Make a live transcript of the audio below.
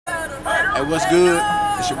Hey, what's good?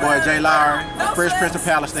 It's your boy J. Lowery, the First Prince of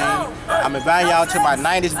Palestine. I'm inviting y'all to my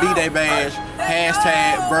 90s B-Day bash,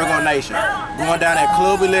 hashtag Virgo Nation. Going down at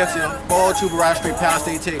Club Elexia, 402 Barrage Street,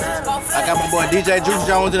 Palestine, Texas. I got my boy DJ Juice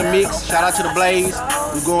Jones in the mix. Shout out to the Blaze.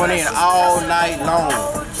 We're going in all night long.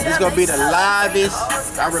 This is going to be the livest,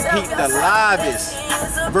 I repeat, the livest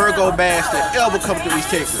Virgo bash that ever come through East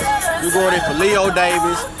Texas. We're going in for Leo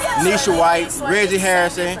Davis, Nisha White, Reggie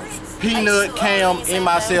Harrison, Peanut, Cam, and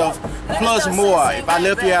myself, plus more. If I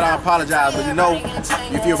left you out, I apologize. But you know,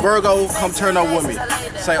 if you're Virgo, come turn up with me.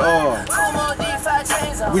 Say,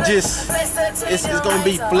 it's gonna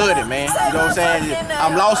be flooded, man. You know what I'm saying?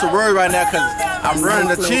 I'm lost of word right now because I'm running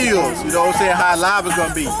the chills. You know what I'm saying? How live it's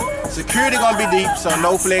gonna be. Security gonna be deep, so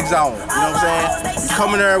no flex zone. You know what I'm saying? You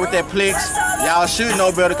coming there with that flex, y'all should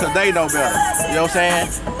know better because they know better. You know what I'm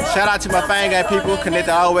saying? Shout out to my Fang Gang people,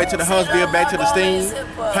 connected all the way to the Huntsville, back to the Steam.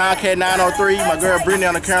 Poundcat 903, my girl Brittany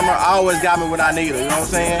on the camera, always got me when I need her, you know what I'm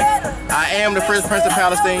saying? I am the First Prince of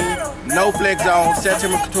Palestine, no flex zone,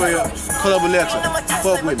 September 12th, Club Elexia.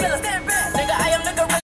 Fuck with me.